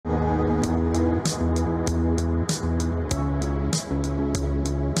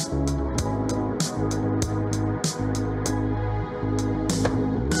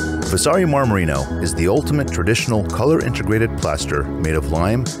Vasari Marmorino is the ultimate traditional color-integrated plaster made of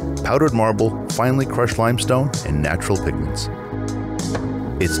lime, powdered marble, finely crushed limestone, and natural pigments.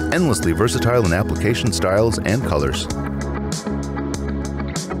 It's endlessly versatile in application styles and colors.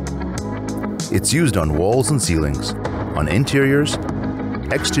 It's used on walls and ceilings, on interiors,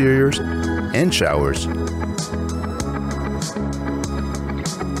 exteriors, and showers,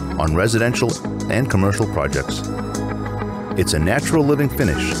 on residential and commercial projects. It's a natural living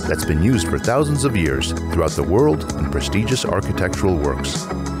finish that's been used for thousands of years throughout the world in prestigious architectural works.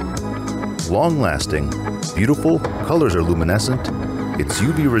 Long-lasting, beautiful, colors are luminescent, it's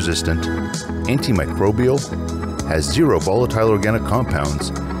UV resistant, antimicrobial, has zero volatile organic compounds,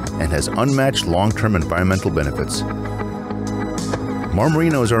 and has unmatched long-term environmental benefits.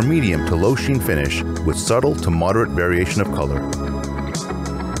 Marmorino is our medium to low sheen finish with subtle to moderate variation of color.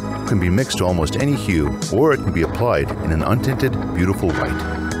 It can be mixed to almost any hue, or it can be applied in an untinted, beautiful white.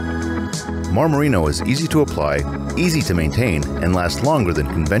 Marmorino is easy to apply, easy to maintain, and lasts longer than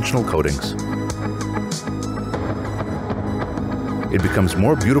conventional coatings. It becomes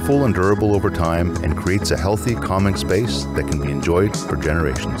more beautiful and durable over time and creates a healthy, calming space that can be enjoyed for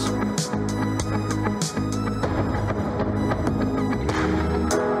generations.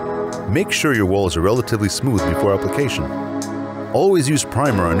 Make sure your walls are relatively smooth before application. Always use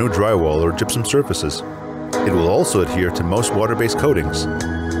primer on new drywall or gypsum surfaces. It will also adhere to most water-based coatings.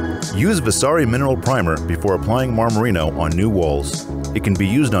 Use Vasari Mineral Primer before applying Marmorino on new walls. It can be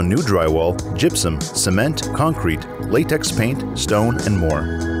used on new drywall, gypsum, cement, concrete, latex paint, stone, and more.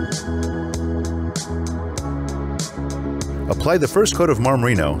 Apply the first coat of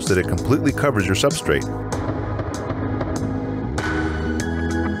Marmorino so that it completely covers your substrate.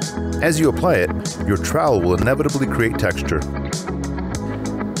 As you apply it, your trowel will inevitably create texture.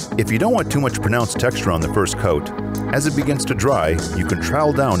 If you don't want too much pronounced texture on the first coat, as it begins to dry, you can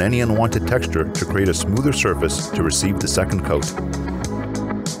trowel down any unwanted texture to create a smoother surface to receive the second coat.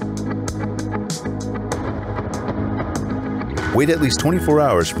 Wait at least 24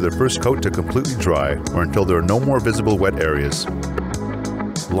 hours for the first coat to completely dry or until there are no more visible wet areas.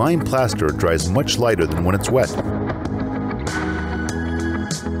 Lime plaster dries much lighter than when it's wet.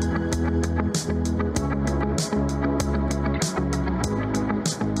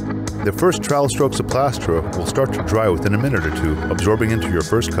 The first trowel strokes of plaster will start to dry within a minute or two, absorbing into your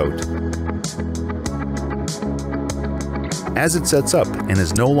first coat. As it sets up and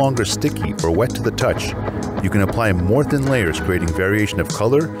is no longer sticky or wet to the touch, you can apply more thin layers, creating variation of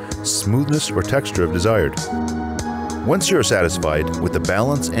color, smoothness, or texture if desired. Once you are satisfied with the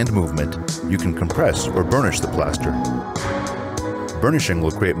balance and movement, you can compress or burnish the plaster. Burnishing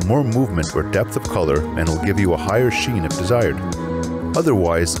will create more movement or depth of color and will give you a higher sheen if desired.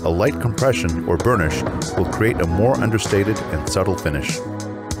 Otherwise, a light compression or burnish will create a more understated and subtle finish.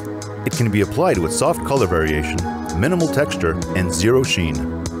 It can be applied with soft color variation, minimal texture, and zero sheen.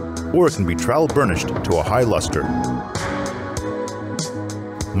 Or it can be trowel burnished to a high luster.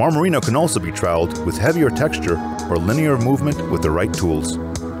 Marmorino can also be troweled with heavier texture or linear movement with the right tools.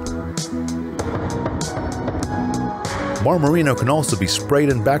 Marmorino can also be sprayed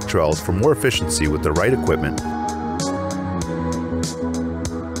and back troweled for more efficiency with the right equipment.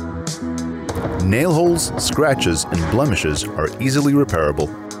 Nail holes, scratches, and blemishes are easily repairable.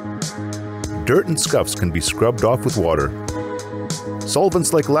 Dirt and scuffs can be scrubbed off with water.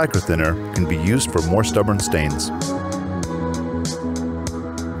 Solvents like lacquer thinner can be used for more stubborn stains.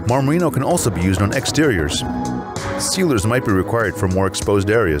 Marmorino can also be used on exteriors. Sealers might be required for more exposed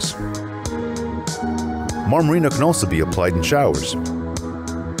areas. Marmorino can also be applied in showers.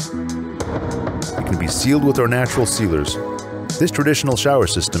 It can be sealed with our natural sealers. This traditional shower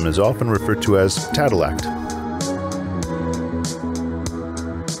system is often referred to as Tadelakt.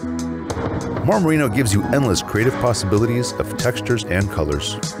 Marmorino gives you endless creative possibilities of textures and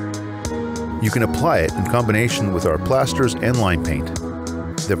colors. You can apply it in combination with our plasters and lime paint.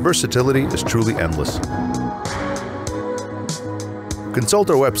 The versatility is truly endless. Consult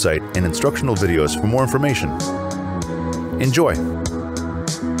our website and instructional videos for more information. Enjoy!